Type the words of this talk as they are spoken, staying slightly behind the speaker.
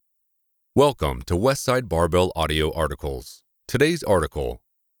Welcome to Westside Barbell Audio Articles. Today's article,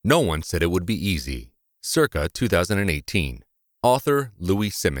 No One Said It Would Be Easy, circa 2018. Author Louis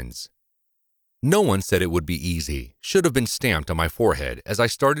Simmons. No one said it would be easy should have been stamped on my forehead as I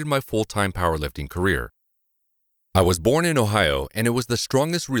started my full-time powerlifting career. I was born in Ohio, and it was the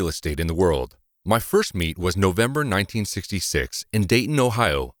strongest real estate in the world. My first meet was November 1966 in Dayton,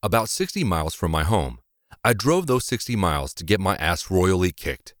 Ohio, about 60 miles from my home. I drove those 60 miles to get my ass royally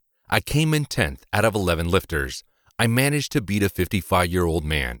kicked. I came in 10th out of 11 lifters. I managed to beat a 55-year-old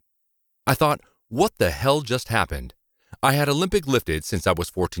man. I thought, what the hell just happened? I had Olympic lifted since I was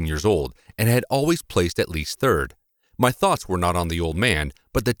 14 years old and had always placed at least third. My thoughts were not on the old man,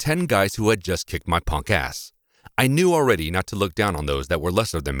 but the 10 guys who had just kicked my punk ass. I knew already not to look down on those that were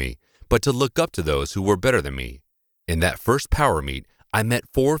lesser than me, but to look up to those who were better than me. In that first power meet, I met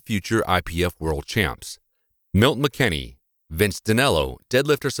 4 future IPF world champs: Milt McKenney, Vince Dinello,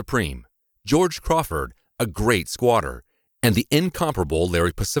 deadlifter supreme, George Crawford, a great squatter, and the incomparable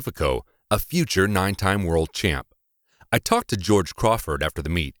Larry Pacifico, a future 9-time world champ. I talked to George Crawford after the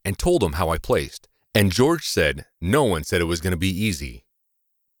meet and told him how I placed, and George said, no one said it was going to be easy.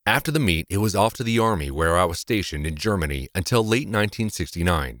 After the meet, it was off to the Army where I was stationed in Germany until late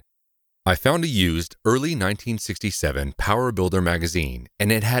 1969. I found a used, early 1967 Power Builder magazine,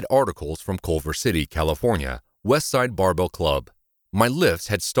 and it had articles from Culver City, California, Westside Barbell Club. My lifts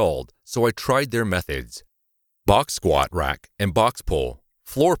had stalled, so I tried their methods. Box squat rack and box pull,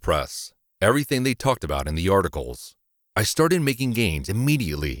 floor press, everything they talked about in the articles. I started making gains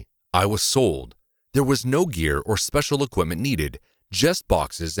immediately. I was sold. There was no gear or special equipment needed, just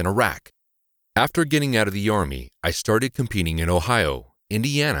boxes and a rack. After getting out of the Army, I started competing in Ohio,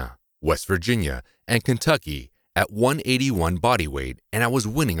 Indiana, West Virginia, and Kentucky at 181 bodyweight, and I was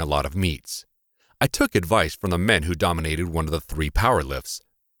winning a lot of meets. I took advice from the men who dominated one of the 3 power lifts.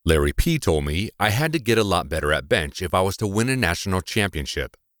 Larry P. told me I had to get a lot better at bench if I was to win a national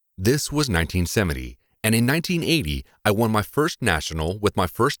championship. This was 1970, and in 1980, I won my first national with my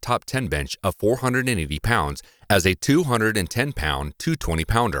first top 10 bench of 480 pounds as a 210-pound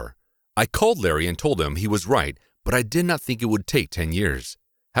 220-pounder. I called Larry and told him he was right, but I did not think it would take 10 years.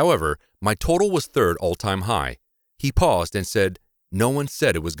 However, my total was 3rd all-time high. He paused and said, no one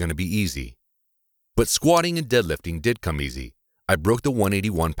said it was going to be easy. But squatting and deadlifting did come easy. I broke the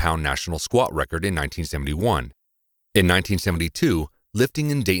 181-pound national squat record in 1971. In 1972, lifting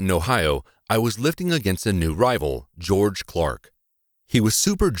in Dayton, Ohio, I was lifting against a new rival, George Clark. He was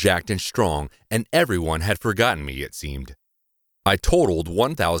super jacked and strong, and everyone had forgotten me, it seemed. I totaled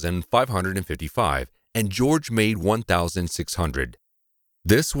 1,555, and George made 1,600.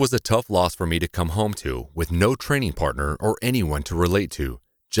 This was a tough loss for me to come home to, with no training partner or anyone to relate to,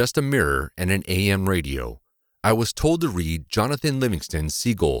 just a mirror and an AM radio. I was told to read Jonathan Livingston's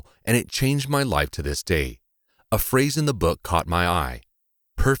Seagull, and it changed my life to this day. A phrase in the book caught my eye.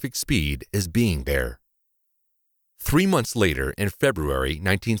 Perfect speed is being there. 3 months later, in February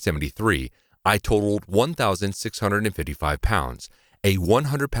 1973, I totaled 1,655 pounds, a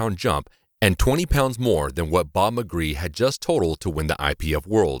 100-pound jump, and 20 pounds more than what Bob McGree had just totaled to win the IPF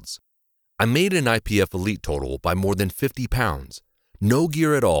Worlds. I made an IPF Elite total by more than 50 pounds. No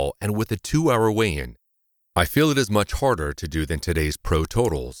gear at all, and with a 2-hour weigh-in. I feel it is much harder to do than today's pro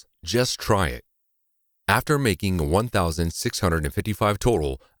totals. Just try it. After making a 1,655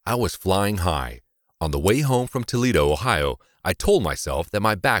 total, I was flying high. On the way home from Toledo, Ohio, I told myself that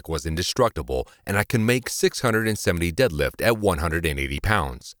my back was indestructible and I could make 670 deadlift at 180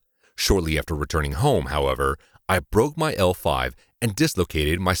 pounds. Shortly after returning home, however, I broke my L5 and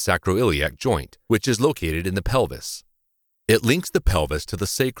dislocated my sacroiliac joint, which is located in the pelvis. It links the pelvis to the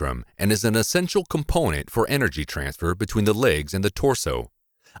sacrum and is an essential component for energy transfer between the legs and the torso.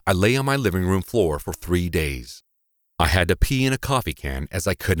 I lay on my living room floor for 3 days. I had to pee in a coffee can as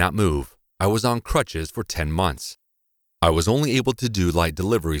I could not move. I was on crutches for 10 months. I was only able to do light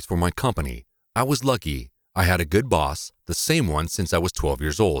deliveries for my company. I was lucky. I had a good boss, the same one since I was 12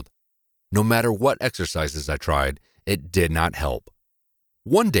 years old. No matter what exercises I tried, it did not help.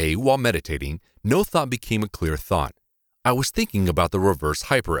 One day, while meditating, no thought became a clear thought. I was thinking about the reverse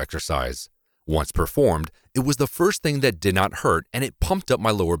hyper exercise. Once performed, it was the first thing that did not hurt, and it pumped up my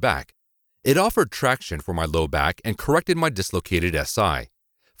lower back. It offered traction for my low back and corrected my dislocated SI.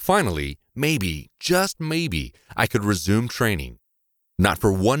 Finally, maybe, just maybe, I could resume training. Not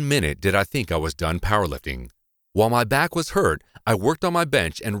for 1 minute did I think I was done powerlifting. While my back was hurt, I worked on my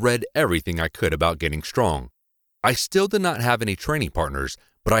bench and read everything I could about getting strong. I still did not have any training partners,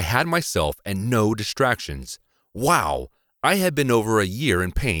 but I had myself and no distractions. Wow! I had been over a year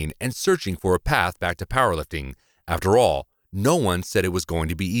in pain and searching for a path back to powerlifting. After all, no one said it was going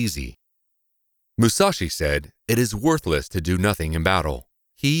to be easy. Musashi said, "It is worthless to do nothing in battle."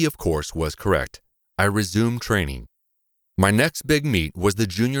 He, of course, was correct. I resumed training. My next big meet was the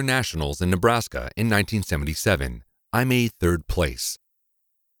Junior Nationals in Nebraska in 1977. I made third place.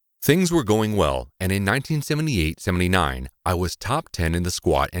 Things were going well, and in 1978-79, I was top 10 in the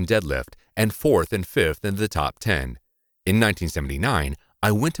squat and deadlift, and fourth and fifth in the top 10. In 1979,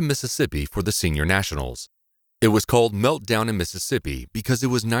 I went to Mississippi for the Senior Nationals. It was called Meltdown in Mississippi because it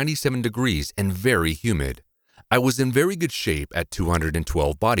was 97 degrees and very humid. I was in very good shape at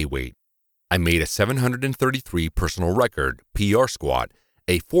 212 body weight. I made a 733 personal record, PR squat,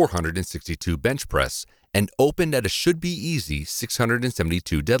 a 462 bench press, and opened at a should-be-easy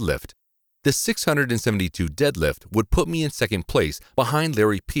 672 deadlift. The 672 deadlift would put me in second place behind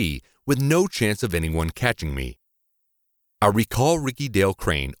Larry P. with no chance of anyone catching me. I recall Ricky Dale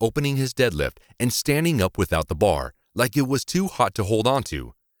Crane opening his deadlift and standing up without the bar, like it was too hot to hold on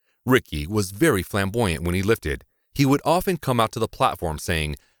to. Ricky was very flamboyant when he lifted. He would often come out to the platform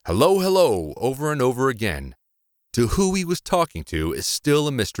saying, "Hello, hello," over and over again. To who he was talking to is still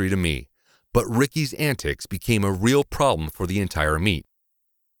a mystery to me, but Ricky's antics became a real problem for the entire meet.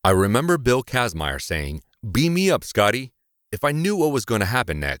 I remember Bill Kazmaier saying, "Beam me up, Scotty." If I knew what was going to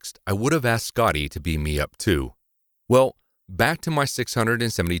happen next, I would have asked Scotty to beam me up too. Well, back to my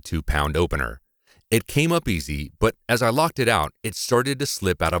 672-pound opener. It came up easy, but as I locked it out, it started to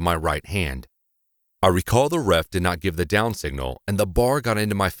slip out of my right hand. I recall the ref did not give the down signal, and the bar got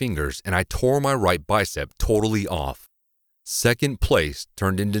into my fingers, and I tore my right bicep totally off. Second place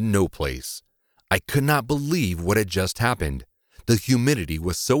turned into no place. I could not believe what had just happened. The humidity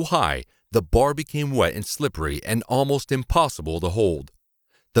was so high, the bar became wet and slippery and almost impossible to hold.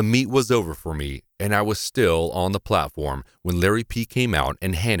 The meet was over for me, and I was still on the platform when Larry P. came out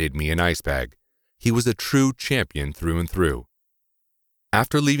and handed me an ice bag. He was a true champion through and through.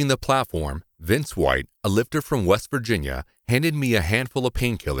 After leaving the platform, Vince White, a lifter from West Virginia, handed me a handful of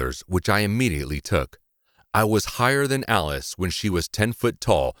painkillers, which I immediately took. I was higher than Alice when she was 10 foot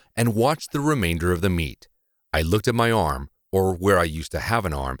tall and watched the remainder of the meet. I looked at my arm, or where I used to have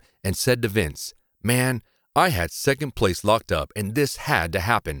an arm, and said to Vince, "Man, I had second place locked up and this had to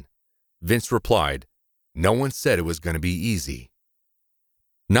happen." Vince replied, "No one said it was going to be easy."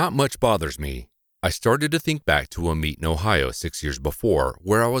 Not much bothers me. I started to think back to a meet in Ohio 6 years before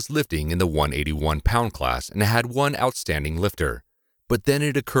where I was lifting in the 181-pound class and had one outstanding lifter. But then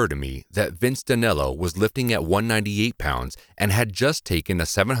it occurred to me that Vince Danello was lifting at 198 pounds and had just taken a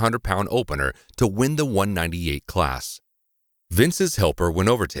 700-pound opener to win the 198 class. Vince's helper went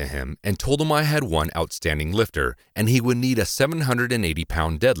over to him and told him I had one outstanding lifter and he would need a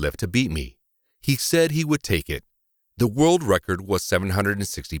 780-pound deadlift to beat me. He said he would take it. The world record was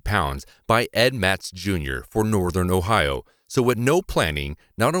 760 pounds by Ed Matz Jr. for Northern Ohio, so with no planning,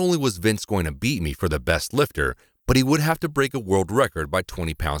 not only was Vince going to beat me for the best lifter, but he would have to break a world record by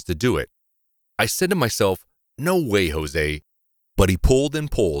 20 pounds to do it. I said to myself, "No way, Jose." But he pulled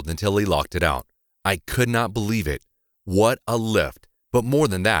and pulled until he locked it out. I could not believe it. What a lift, but more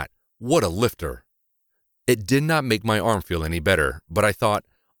than that, what a lifter. It did not make my arm feel any better, but I thought,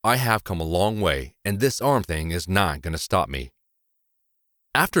 I have come a long way, and this arm thing is not going to stop me.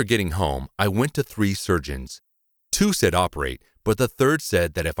 After getting home, I went to 3 surgeons. 2 said operate, but the third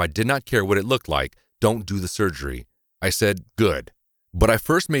said that if I did not care what it looked like, don't do the surgery. I said, good. But I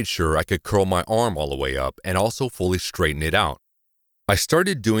first made sure I could curl my arm all the way up and also fully straighten it out. I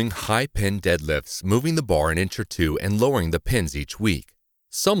started doing high pin deadlifts, moving the bar an inch or two and lowering the pins each week.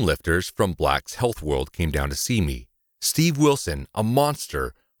 Some lifters from Black's Health World came down to see me. Steve Wilson, a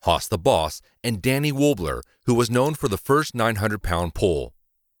monster, Haas the Boss, and Danny Wobler, who was known for the first 900-pound pull.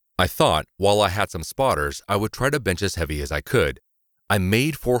 I thought, while I had some spotters, I would try to bench as heavy as I could. I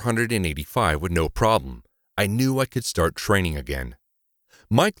made 485 with no problem. I knew I could start training again.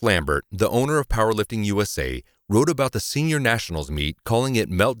 Mike Lambert, the owner of Powerlifting USA, wrote about the Senior Nationals meet, calling it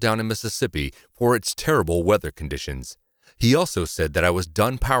Meltdown in Mississippi for its terrible weather conditions. He also said that I was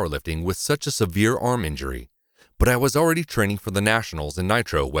done powerlifting with such a severe arm injury, but I was already training for the Nationals in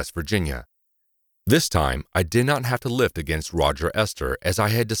Nitro, West Virginia. This time, I did not have to lift against Roger Esther as I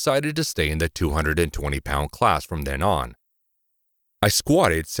had decided to stay in the 220-pound class from then on. I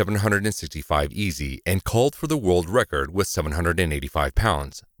squatted 765 easy and called for the world record with 785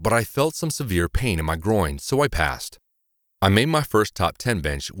 pounds, but I felt some severe pain in my groin, so I passed. I made my first top 10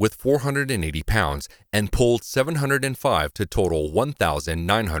 bench with 480 pounds and pulled 705 to total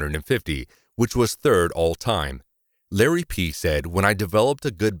 1,950, which was third all time. Larry P. said when I developed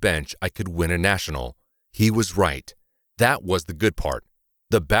a good bench, I could win a national. He was right. That was the good part.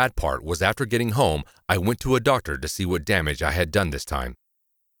 The bad part was after getting home, I went to a doctor to see what damage I had done this time.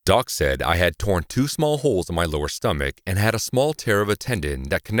 Doc said I had torn 2 small holes in my lower stomach and had a small tear of a tendon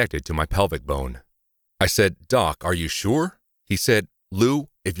that connected to my pelvic bone. I said, "Doc, are you sure?" He said, "Lou,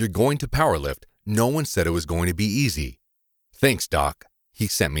 if you're going to powerlift, no one said it was going to be easy." "Thanks, Doc." He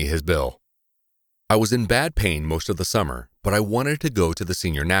sent me his bill. I was in bad pain most of the summer, but I wanted to go to the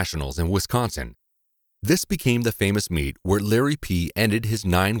Senior Nationals in Wisconsin. This became the famous meet where Larry P. ended his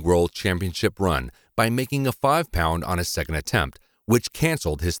 9 World Championship run by making a 5-pound on his second attempt, which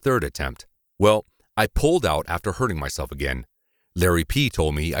canceled his third attempt. Well, I pulled out after hurting myself again. Larry P.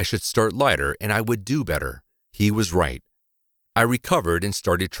 told me I should start lighter and I would do better. He was right. I recovered and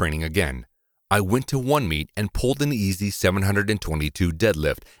started training again. I went to one meet and pulled an easy 722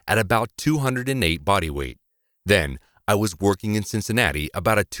 deadlift at about 208 body weight. Then, I was working in Cincinnati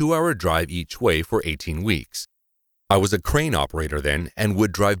about a 2-hour drive each way for 18 weeks. I was a crane operator then and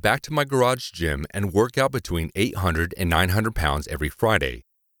would drive back to my garage gym and work out between 800 and 900 pounds every Friday.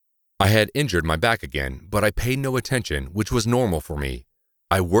 I had injured my back again, but I paid no attention, which was normal for me.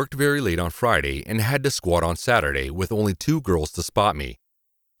 I worked very late on Friday and had to squat on Saturday with only 2 girls to spot me.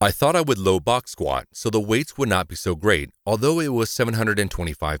 I thought I would low box squat so the weights would not be so great, although it was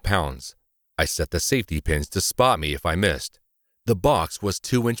 725 pounds. I set the safety pins to spot me if I missed. The box was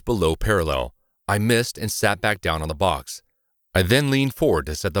 2 inches below parallel. I missed and sat back down on the box. I then leaned forward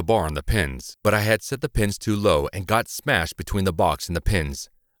to set the bar on the pins, but I had set the pins too low and got smashed between the box and the pins.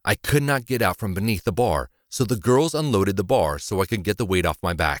 I could not get out from beneath the bar, so the girls unloaded the bar so I could get the weight off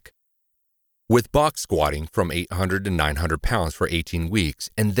my back. With box squatting from 800 to 900 pounds for 18 weeks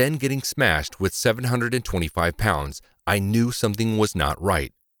and then getting smashed with 725 pounds, I knew something was not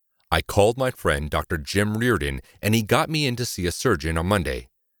right. I called my friend Dr. Jim Reardon and he got me in to see a surgeon on Monday.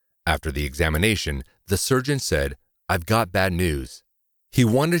 After the examination, the surgeon said, "I've got bad news." He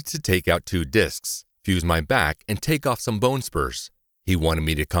wanted to take out 2 discs, fuse my back, and take off some bone spurs. He wanted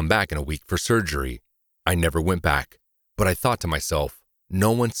me to come back in a week for surgery. I never went back, but I thought to myself,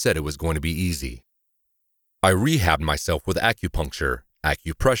 no one said it was going to be easy. I rehabbed myself with acupuncture,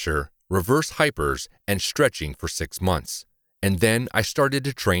 acupressure, reverse hypers, and stretching for 6 months. And then I started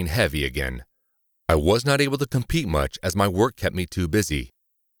to train heavy again. I was not able to compete much as my work kept me too busy.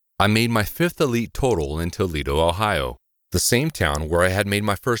 I made my 5th elite total in Toledo, Ohio, the same town where I had made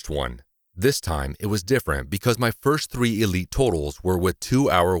my first one. This time it was different because my first 3 elite totals were with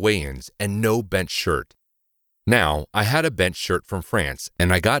 2-hour weigh-ins and no bench shirt. Now, I had a bench shirt from France,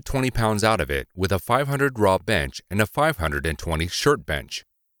 and I got 20 pounds out of it with a 500 raw bench and a 520 shirt bench.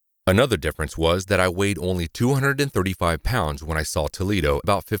 Another difference was that I weighed only 235 pounds when I saw Toledo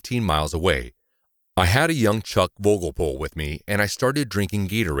about 15 miles away. I had a young Chuck Vogelpohl with me, and I started drinking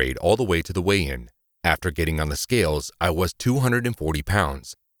Gatorade all the way to the weigh-in. After getting on the scales, I was 240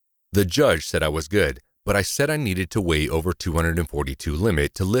 pounds. The judge said I was good, but I said I needed to weigh over 242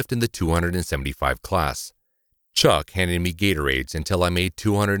 limit to lift in the 275 class. Chuck handed me Gatorades until I made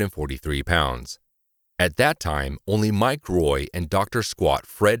 243 pounds. At that time, only Mike Roy and Dr. Squat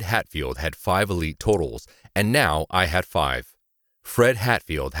Fred Hatfield had 5 elite totals, and now I had 5. Fred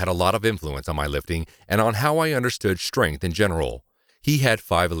Hatfield had a lot of influence on my lifting and on how I understood strength in general. He had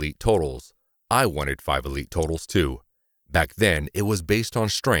 5 elite totals. I wanted 5 elite totals too. Back then, it was based on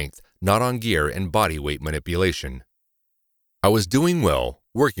strength, not on gear and body weight manipulation. I was doing well,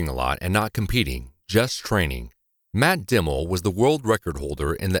 working a lot and not competing, just training. Matt Dimmel was the world record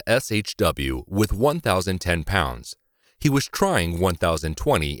holder in the SHW with 1,010 pounds. He was trying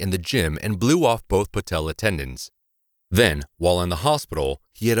 1,020 in the gym and blew off both patella tendons. Then, while in the hospital,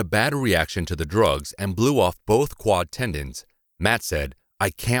 he had a bad reaction to the drugs and blew off both quad tendons. Matt said, "I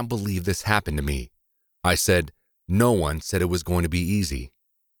can't believe this happened to me." I said, "No one said it was going to be easy."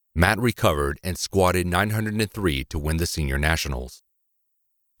 Matt recovered and squatted 903 to win the Senior Nationals.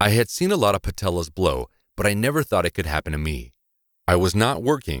 I had seen a lot of patellas blow, but I never thought it could happen to me. I was not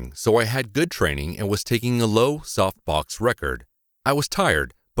working, so I had good training and was taking a low, soft box record. I was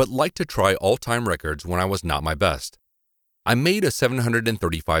tired, but liked to try all-time records when I was not my best. I made a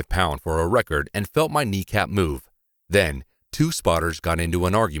 735 pound for a record and felt my kneecap move. Then, 2 spotters got into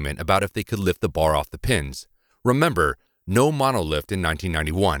an argument about if they could lift the bar off the pins. Remember, no monolift in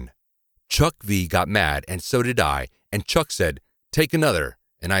 1991. Chuck V got mad and so did I, and Chuck said, "Take another,"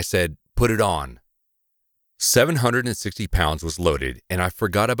 and I said, "Put it on." 760 pounds was loaded, and I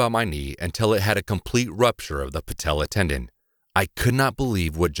forgot about my knee until it had a complete rupture of the patella tendon. I could not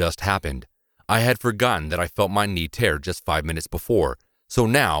believe what just happened. I had forgotten that I felt my knee tear just 5 minutes before, so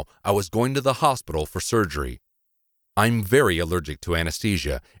now I was going to the hospital for surgery. I'm very allergic to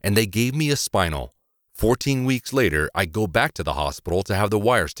anesthesia, and they gave me a spinal. 14 weeks later, I go back to the hospital to have the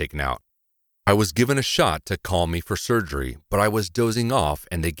wires taken out. I was given a shot to calm me for surgery, but I was dozing off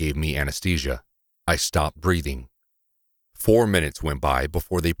and they gave me anesthesia. I stopped breathing. 4 minutes went by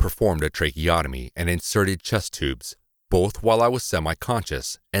before they performed a tracheotomy and inserted chest tubes, both while I was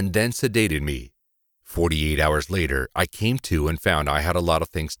semi-conscious, and then sedated me. 48 hours later, I came to and found I had a lot of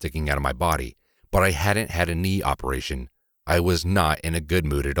things sticking out of my body, but I hadn't had a knee operation. I was not in a good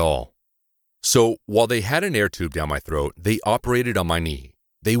mood at all. So, while they had an air tube down my throat, they operated on my knee.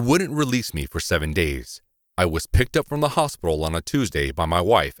 They wouldn't release me for 7 days. I was picked up from the hospital on a Tuesday by my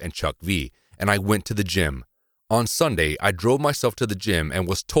wife and Chuck V, and I went to the gym. On Sunday, I drove myself to the gym and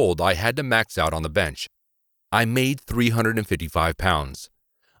was told I had to max out on the bench. I made 355 pounds.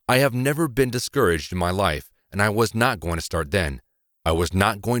 I have never been discouraged in my life, and I was not going to start then. I was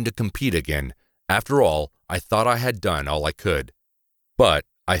not going to compete again. After all, I thought I had done all I could. But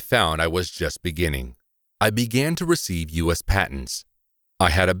I found I was just beginning. I began to receive U.S. patents. I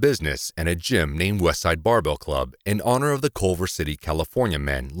had a business and a gym named Westside Barbell Club in honor of the Culver City, California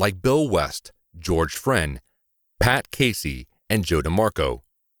men like Bill West, George Friend, Pat Casey, and Joe DeMarco,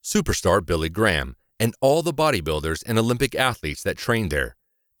 superstar Billy Graham, and all the bodybuilders and Olympic athletes that trained there.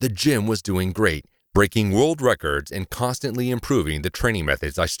 The gym was doing great, breaking world records and constantly improving the training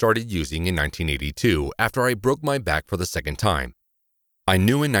methods I started using in 1982 after I broke my back for the second time. I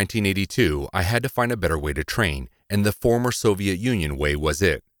knew in 1982 I had to find a better way to train, and the former Soviet Union way was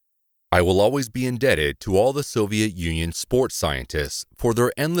it. I will always be indebted to all the Soviet Union sports scientists for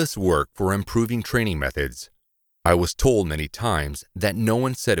their endless work for improving training methods. I was told many times that no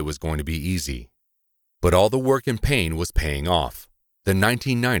one said it was going to be easy. But all the work and pain was paying off. The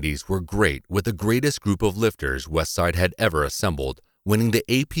 1990s were great with the greatest group of lifters Westside had ever assembled, winning the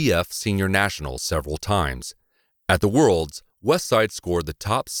APF Senior Nationals several times. At the Worlds, Westside scored the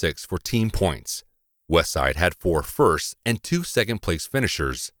top 6 for team points. Westside had 4 first and 2 second-place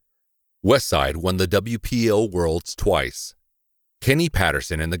finishers. Westside won the WPO Worlds twice. Kenny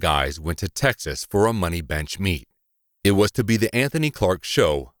Patterson and the guys went to Texas for a money bench meet. It was to be the Anthony Clark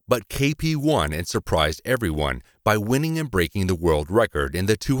show, but KP won and surprised everyone by winning and breaking the world record in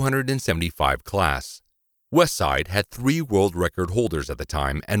the 275 class. Westside had 3 world record holders at the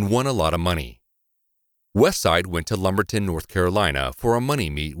time and won a lot of money. Westside went to Lumberton, North Carolina for a money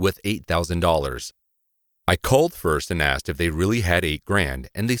meet with $8,000. I called first and asked if they really had $8,000,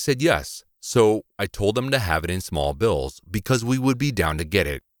 and they said yes, so I told them to have it in small bills because we would be down to get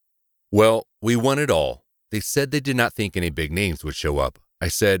it. Well, we won it all. They said they did not think any big names would show up. I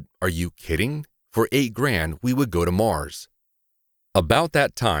said, "Are you kidding? For $8,000, we would go to Mars." About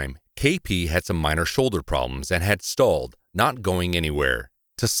that time, KP had some minor shoulder problems and had stalled, not going anywhere.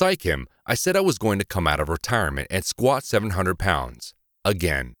 To psych him, I said I was going to come out of retirement and squat 700 pounds.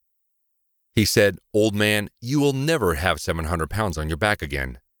 Again. He said, "Old man, you will never have 700 pounds on your back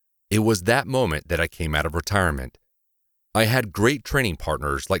again." It was that moment that I came out of retirement. I had great training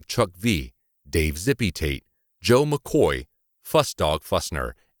partners like Chuck V, Dave Zippy Tate, Joe McCoy, Fuss Dog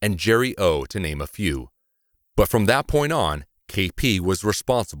Fussner, and Jerry O, to name a few. But from that point on, KP was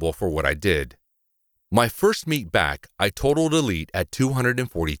responsible for what I did. My first meet back, I totaled elite at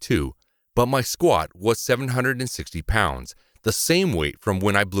 242, but my squat was 760 pounds, the same weight from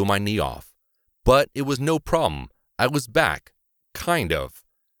when I blew my knee off. But it was no problem. I was back. Kind of.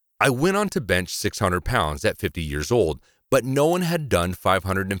 I went on to bench 600 pounds at 50 years old, but no one had done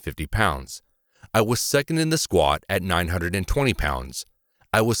 550 pounds. I was second in the squat at 920 pounds.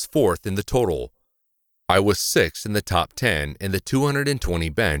 I was fourth in the total. I was sixth in the top 10 in the 220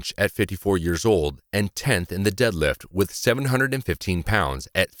 bench at 54 years old and 10th in the deadlift with 715 pounds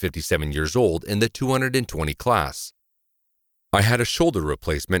at 57 years old in the 220 class. I had a shoulder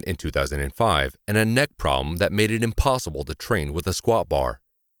replacement in 2005 and a neck problem that made it impossible to train with a squat bar.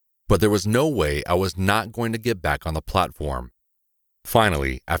 But there was no way I was not going to get back on the platform.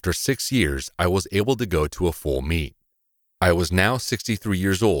 Finally, after 6 years, I was able to go to a full meet. I was now 63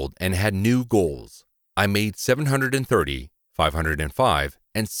 years old and had new goals. I made 730, 505,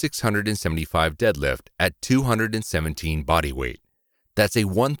 and 675 deadlift at 217 body weight. That's a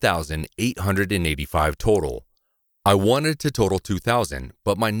 1,885 total. I wanted to total 2,000,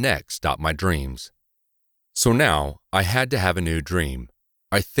 but my neck stopped my dreams. So now, I had to have a new dream.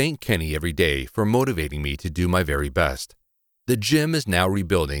 I thank Kenny every day for motivating me to do my very best. The gym is now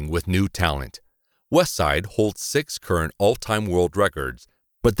rebuilding with new talent. Westside holds 6 current all-time world records,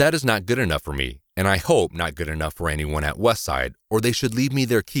 but that is not good enough for me, and I hope not good enough for anyone at Westside, or they should leave me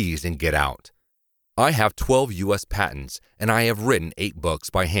their keys and get out. I have 12 U.S. patents, and I have written 8 books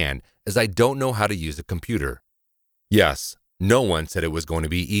by hand as I don't know how to use a computer. Yes, no one said it was going to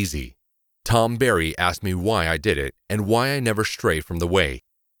be easy. Tom Berry asked me why I did it and why I never stray from the way.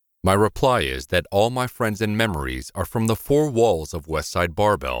 My reply is that all my friends and memories are from the four walls of Westside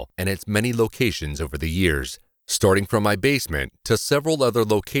Barbell and its many locations over the years, starting from my basement to several other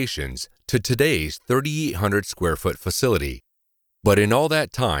locations to today's 3,800 square foot facility. But in all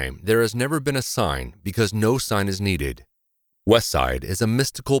that time, there has never been a sign because no sign is needed. Westside is a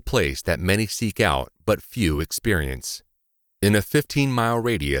mystical place that many seek out but few experience. In a 15-mile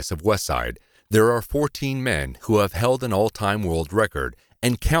radius of Westside, there are 14 men who have held an all-time world record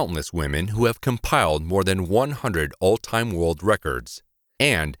and countless women who have compiled more than 100 all-time world records.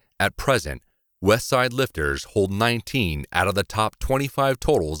 And, at present, Westside lifters hold 19 out of the top 25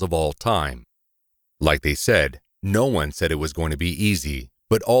 totals of all time. Like they said, no one said it was going to be easy,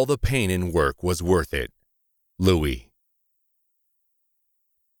 but all the pain and work was worth it. Louis.